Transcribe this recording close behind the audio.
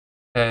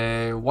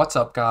Hey, what's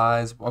up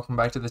guys? Welcome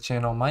back to the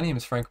channel. My name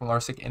is Frank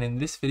Mularcik, and in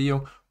this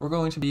video, we're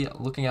going to be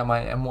looking at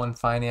my M1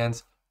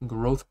 Finance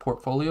growth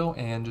portfolio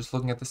and just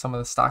looking at some of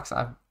the stocks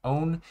I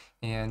own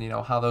and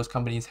how those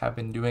companies have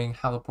been doing,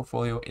 how the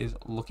portfolio is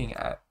looking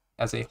at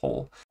as a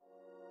whole.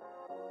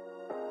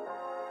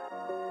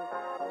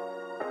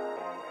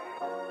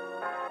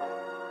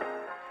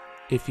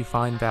 If you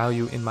find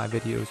value in my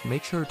videos,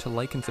 make sure to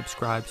like and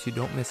subscribe so you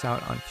don't miss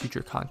out on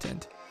future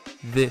content.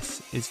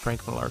 This is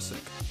Frank Mularcik.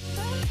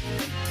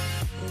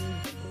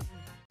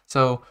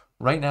 So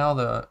right now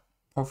the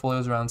portfolio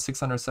is around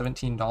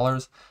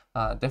 $617.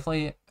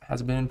 Definitely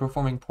has been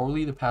performing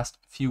poorly the past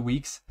few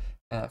weeks,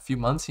 few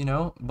months,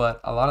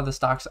 but a lot of the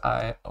stocks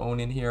I own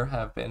in here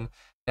have been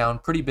down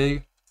pretty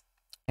big,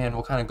 and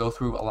we'll kind of go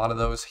through a lot of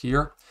those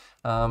here.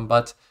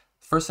 But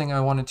first thing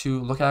I wanted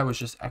to look at was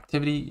just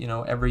activity.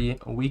 Every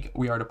week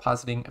we are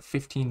depositing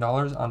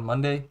 $15 on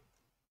Monday,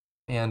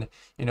 and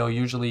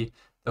usually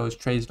those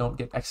trades don't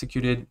get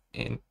executed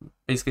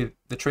basically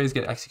the trades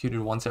get executed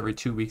once every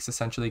 2 weeks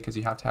essentially, because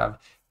you have to have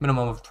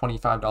minimum of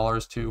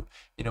 $25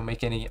 to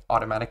make any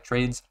automatic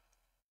trades.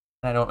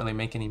 And I don't really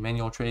make any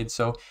manual trades.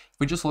 So if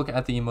we just look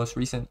at the most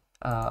recent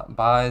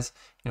buys,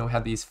 we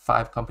had these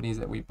 5 companies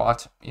that we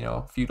bought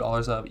a few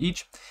dollars of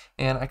each,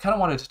 and I kind of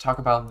wanted to talk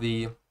about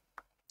the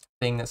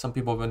thing that some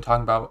people have been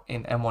talking about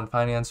in M1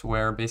 Finance,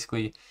 where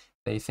basically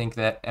they think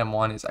that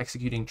M1 is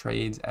executing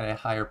trades at a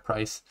higher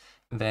price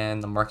than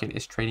the market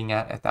is trading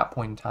at that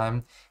point in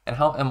time. And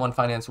how M1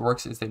 Finance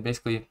works is they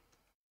basically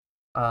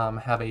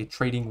have a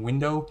trading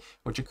window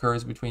which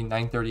occurs between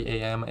 9:30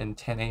 a.m. and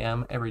 10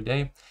 a.m. every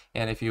day.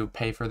 And if you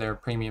pay for their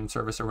premium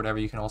service or whatever,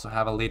 you can also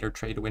have a later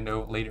trade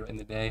window later in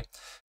the day.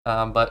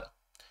 But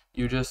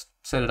you just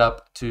set it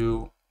up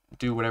to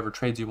do whatever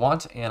trades you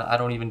want, and I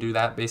don't even do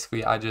that.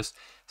 Basically, I just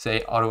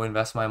say auto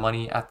invest my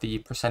money at the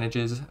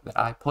percentages that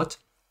I put,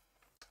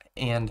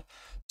 and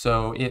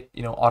so it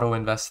auto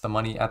invests the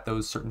money at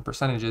those certain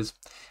percentages,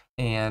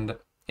 and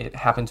it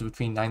happens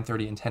between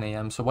 9:30 and 10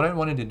 a.m. So what I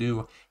wanted to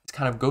do is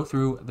kind of go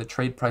through the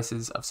trade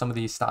prices of some of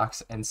these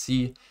stocks and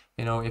see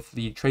if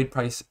the trade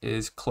price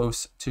is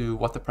close to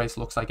what the price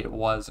looks like it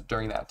was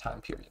during that time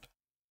period.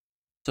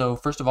 So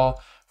first of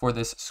all, for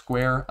this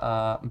Square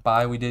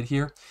buy we did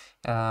here,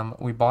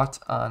 we bought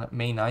on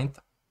May 9th,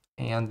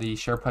 and the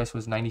share price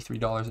was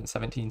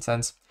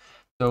 $93.17.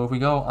 So if we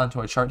go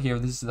onto a chart here,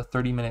 this is a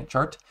 30-minute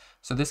chart.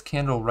 So this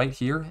candle right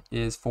here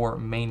is for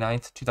May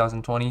 9th,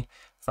 2020,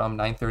 from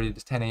 9:30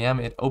 to 10 a.m.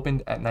 It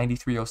opened at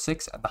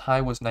 93.06, and the high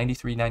was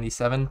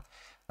 93.97,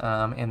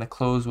 and the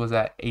close was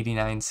at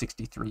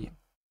 89.63.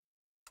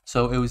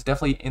 So it was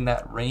definitely in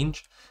that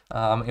range.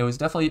 It was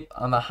definitely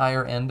on the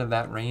higher end of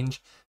that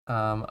range,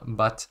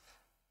 but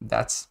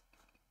that's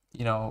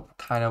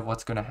kind of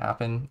what's going to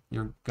happen.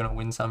 You're going to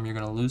win some, you're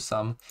going to lose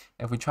some.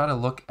 If we try to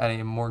look at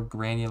a more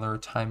granular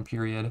time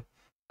period,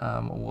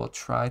 we'll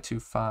try to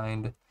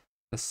find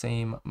the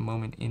same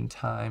moment in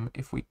time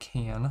if we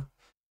can.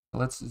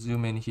 Let's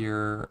zoom in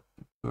here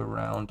to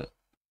around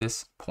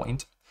this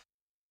point,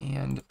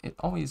 and it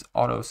always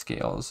auto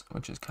scales,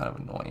 which is kind of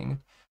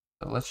annoying.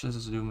 So let's just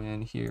zoom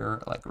in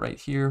here, like right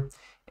here.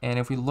 And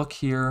if we look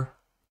here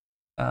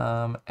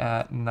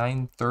at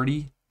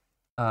 9:30,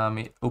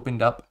 it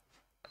opened up,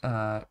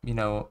 a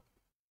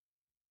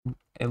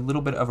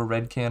little bit of a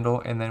red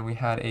candle, and then we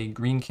had a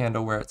green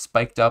candle where it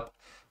spiked up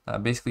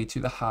basically to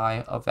the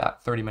high of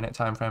that 30-minute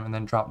time frame and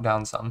then dropped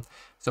down some.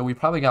 So we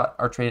probably got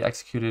our trade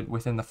executed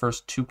within the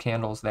first 2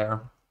 candles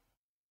there,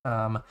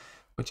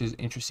 which is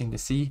interesting to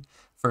see.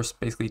 First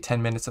basically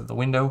 10 minutes of the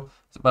window,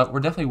 but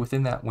we're definitely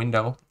within that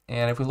window.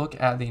 And if we look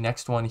at the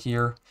next one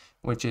here,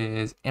 which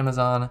is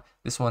Amazon,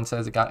 this one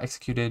says it got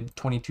executed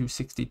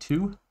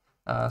 22.62.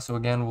 So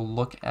again, we'll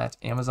look at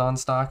Amazon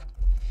stock,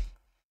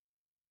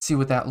 see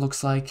what that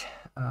looks like,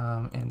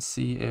 and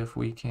see if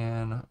we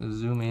can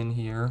zoom in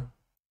here.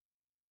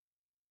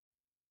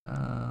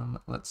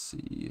 Let's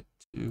see,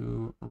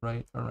 to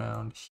right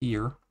around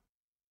here.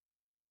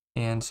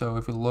 And so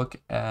if we look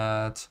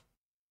at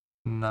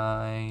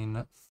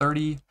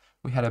 9:30,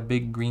 we had a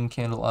big green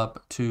candle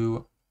up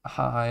to a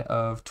high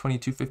of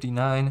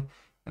 22.59,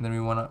 and then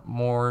we went up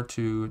more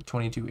to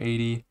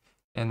 22.80,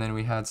 and then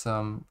we had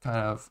some kind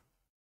of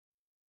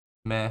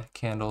meh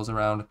candles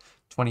around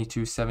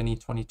 22.70,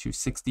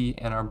 22.60,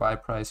 and our buy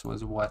price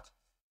was what?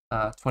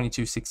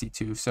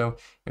 22.62. So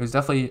it was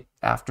definitely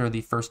after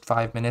the first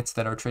 5 minutes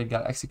that our trade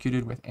got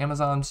executed with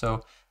Amazon.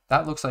 So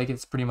that looks like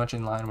it's pretty much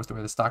in line with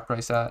where the stock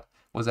price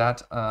was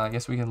at. I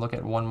guess we can look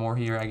at one more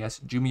here. I guess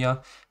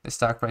Jumia, the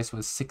stock price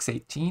was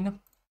 6.18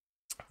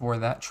 for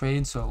that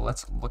trade. So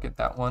let's look at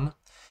that one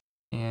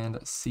and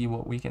see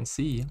what we can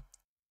see.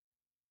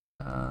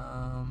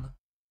 So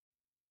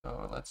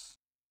let's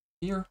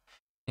here.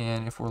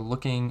 And if we're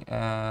looking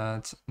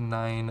at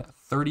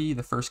 9:30,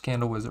 the first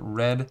candle was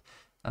red.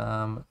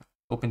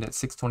 Opened at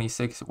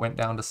 626, went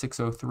down to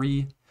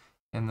 603,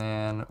 and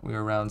then we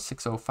were around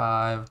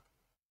 605,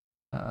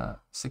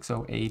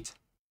 608,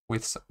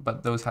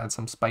 but those had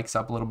some spikes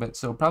up a little bit,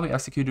 so probably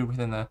executed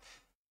within the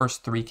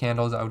first 3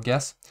 candles, I would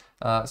guess.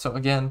 So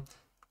again,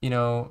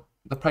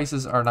 the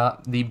prices are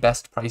not the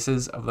best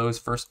prices of those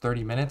first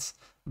 30 minutes,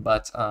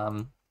 but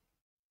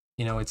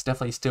it's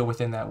definitely still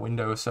within that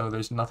window, so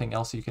there's nothing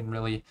else you can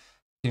really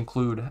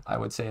conclude, I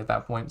would say, at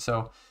that point.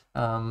 So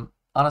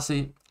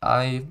honestly,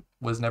 I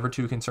was never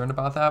too concerned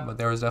about that, but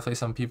there was definitely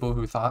some people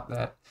who thought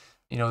that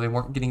they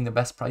weren't getting the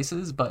best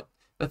prices. But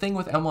the thing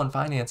with M1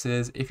 Finance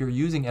is, if you're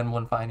using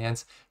M1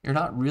 Finance, you're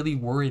not really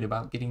worried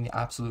about getting the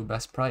absolute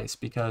best price,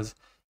 because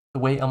the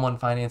way M1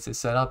 Finance is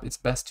set up, it's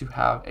best to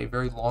have a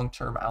very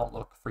long-term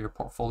outlook for your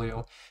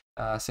portfolio,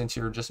 since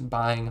you're just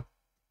buying,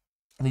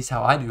 at least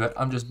how I do it,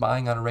 I'm just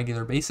buying on a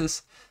regular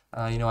basis.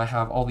 I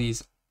have all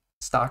these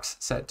stocks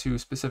set to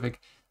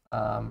specific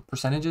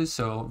percentages.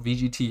 So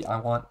VGT, I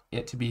want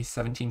it to be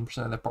 17%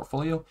 of the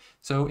portfolio.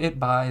 So it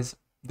buys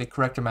the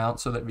correct amount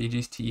so that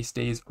VGT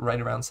stays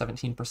right around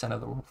 17% of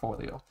the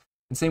portfolio.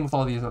 And same with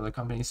all these other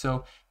companies.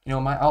 So,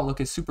 my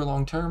outlook is super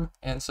long term.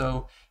 And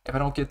so if I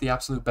don't get the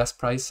absolute best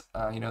price,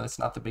 that's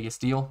not the biggest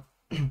deal.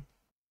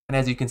 And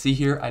as you can see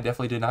here, I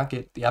definitely did not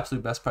get the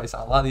absolute best price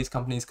on a lot of these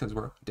companies because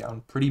we're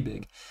down pretty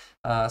big.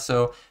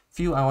 So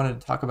few I wanted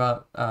to talk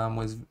about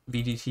was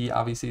VGT.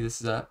 Obviously, this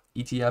is a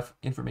ETF,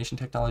 information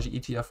technology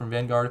ETF from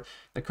Vanguard.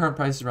 The current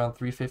price is around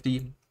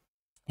 350,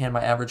 and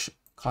my average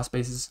cost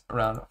basis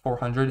around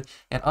 400.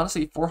 And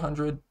honestly,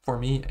 400 for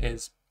me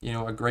is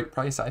a great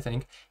price, I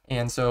think.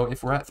 And so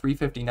if we're at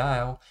 350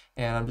 now,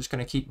 and I'm just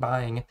going to keep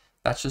buying,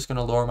 that's just going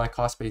to lower my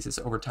cost basis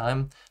over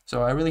time.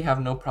 So I really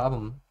have no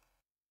problem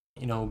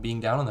being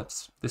down on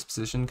this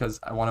position, because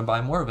I want to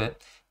buy more of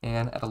it,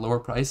 and at a lower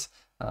price.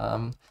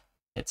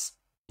 It's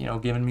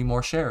giving me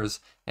more shares,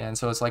 and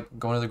so it's like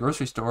going to the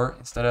grocery store.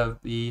 Instead of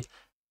the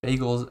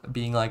bagels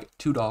being like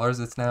 $2,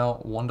 it's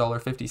now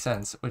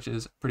 $1.50, which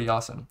is pretty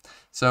awesome.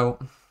 So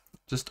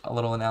just a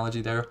little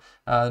analogy there.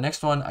 The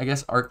next one, I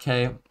guess,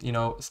 ARK-K,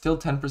 still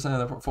 10% of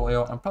the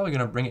portfolio. I'm probably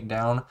going to bring it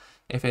down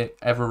if it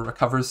ever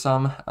recovers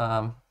some,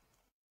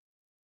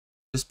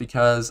 just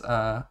because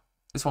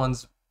this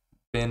one's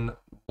been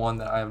one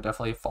that I have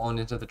definitely fallen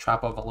into the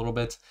trap of a little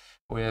bit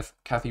with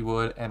Cathie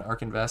Wood and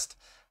ARK Invest.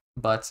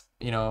 But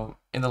in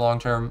the long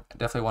term, I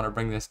definitely want to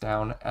bring this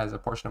down as a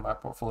portion of my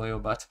portfolio,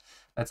 but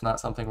that's not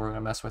something we're going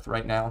to mess with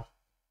right now.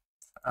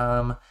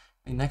 The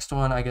next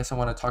one I guess I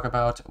want to talk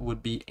about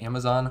would be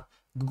Amazon.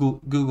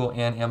 Google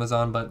and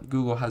Amazon, but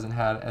Google hasn't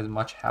had as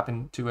much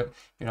happen to it.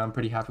 I'm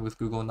pretty happy with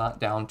Google, not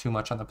down too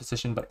much on the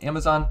position, but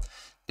Amazon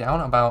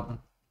down about,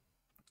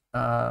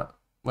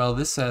 well,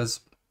 this says,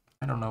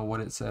 I don't know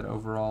what it said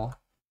overall.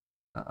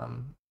 I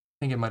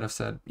think it might have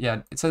said,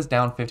 yeah, it says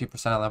down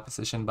 50% on that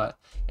position, but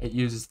it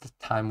uses the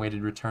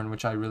time-weighted return,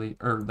 which I really,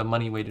 or the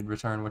money-weighted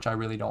return, which I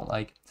really don't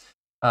like.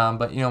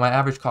 But my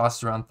average cost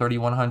is around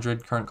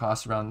 3,100. Current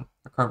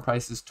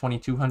price is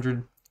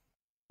 2,200.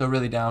 So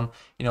really down,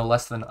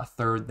 less than a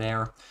third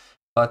there.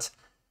 But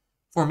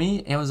for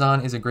me,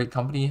 Amazon is a great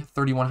company.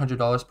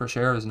 $3,100 per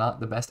share is not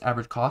the best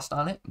average cost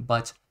on it,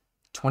 but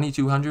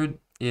 2,200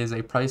 is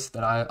a price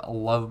that I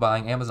love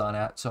buying Amazon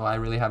at. So I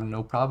really have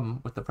no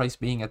problem with the price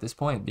being at this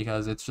point,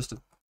 because it's just a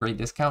great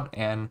discount,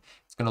 and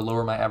it's going to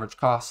lower my average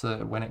cost so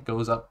that when it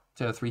goes up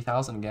to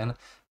 3,000 again,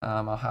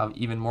 I'll have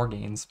even more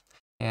gains.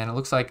 And it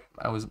looks like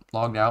I was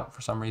logged out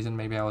for some reason.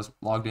 Maybe I was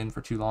logged in for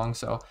too long.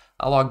 So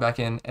I'll log back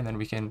in, and then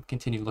we can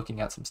continue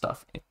looking at some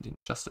stuff in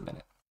just a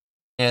minute.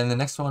 And the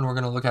next one we're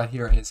going to look at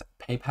here is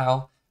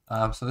PayPal.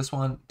 So this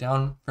one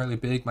down fairly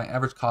big. My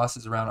average cost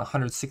is around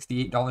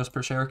 $168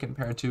 per share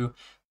compared to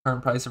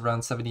current price of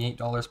around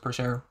 $78 per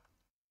share.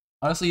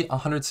 Honestly,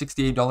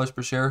 $168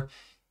 per share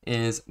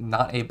is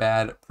not a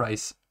bad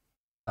price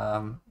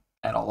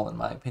at all, in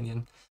my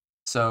opinion.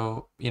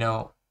 So,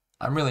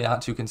 I'm really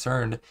not too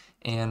concerned.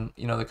 And,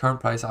 the current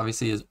price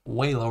obviously is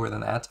way lower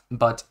than that.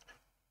 But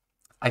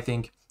I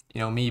think,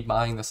 me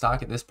buying the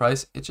stock at this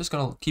price, it's just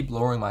going to keep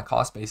lowering my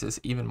cost basis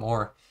even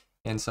more.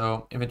 And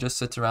so if it just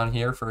sits around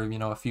here for,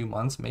 a few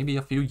months, maybe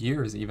a few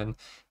years even,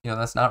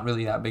 that's not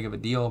really that big of a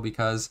deal,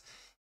 because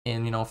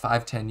in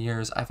 5-10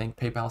 years, I think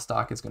PayPal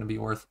stock is going to be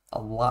worth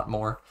a lot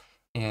more.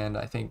 And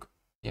I think,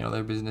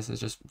 their business is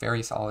just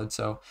very solid.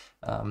 So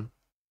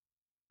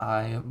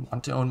I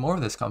want to own more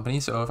of this company.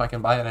 So if I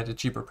can buy it at a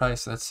cheaper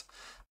price, that's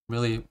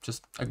really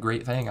just a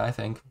great thing, I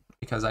think,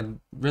 because I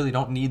really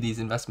don't need these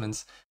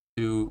investments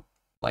to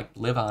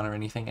live on or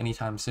anything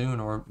anytime soon,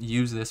 or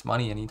use this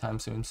money anytime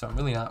soon. So I'm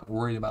really not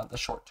worried about the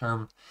short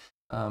term.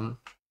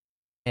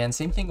 And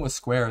same thing with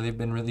Square. They've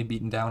been really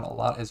beaten down a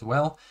lot as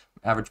well.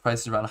 Average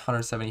price is around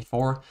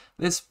 174.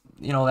 This,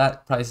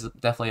 that price is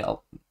definitely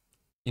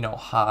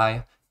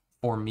high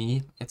for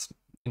me. It's,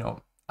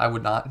 I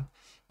would not,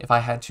 if I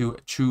had to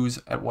choose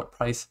at what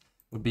price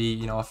would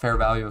be, a fair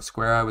value of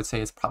Square, I would say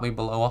it's probably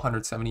below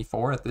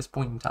 174 at this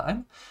point in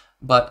time.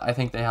 But I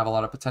think they have a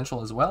lot of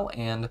potential as well.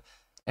 And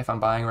if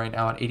I'm buying right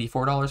now at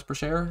 $84 per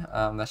share,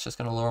 that's just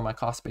going to lower my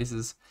cost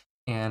basis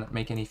and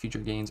make any future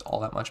gains all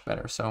that much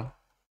better. So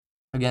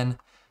again,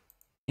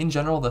 in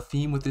general, the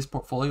theme with this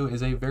portfolio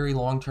is a very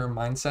long-term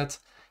mindset.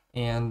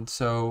 And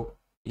so,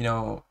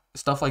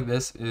 stuff like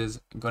this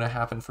is going to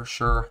happen for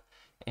sure.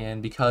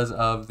 And because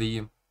of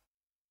the,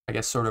 I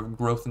guess, sort of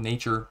growth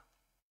nature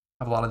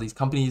of a lot of these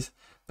companies.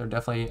 They're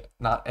definitely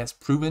not as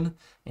proven,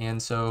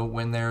 and so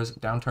when there's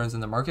downturns in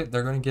the market,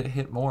 they're going to get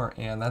hit more,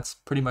 and that's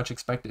pretty much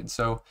expected.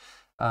 So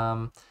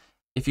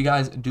if you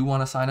guys do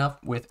want to sign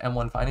up with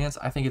M1 Finance,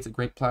 I think it's a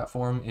great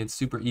platform. It's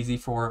super easy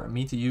for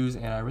me to use,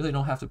 and I really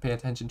don't have to pay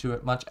attention to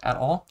it much at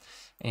all.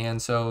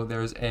 And so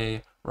there's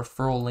a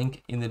referral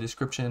link in the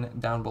description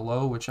down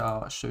below, which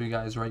I'll show you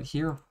guys right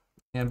here.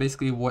 And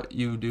basically what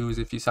you do is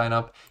if you sign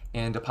up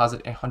and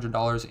deposit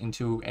 $100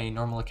 into a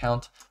normal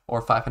account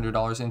or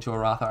 $500 into a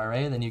Roth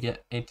IRA, then you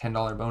get a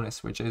 $10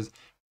 bonus, which is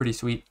pretty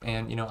sweet.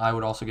 And, you know, I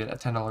would also get a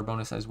 $10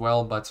 bonus as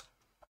well, but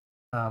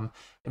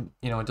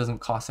you know, it doesn't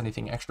cost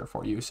anything extra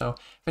for you. So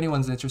if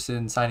anyone's interested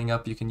in signing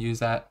up, you can use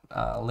that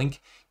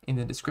link in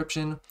the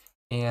description.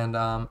 And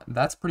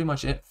that's pretty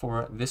much it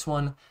for this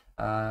one.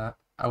 I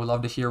would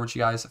love to hear what you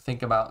guys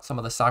think about some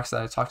of the stocks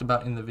that I talked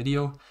about in the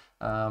video,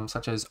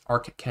 such as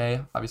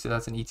ARKK. Obviously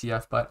that's an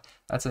ETF, but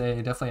that's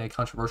definitely a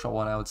controversial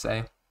one, I would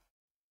say.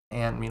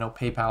 And, you know,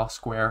 PayPal,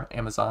 Square,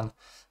 Amazon.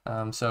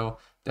 So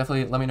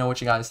definitely let me know what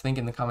you guys think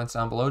in the comments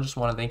down below. Just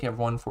want to thank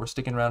everyone for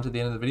sticking around to the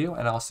end of the video,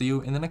 and I'll see you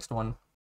in the next one.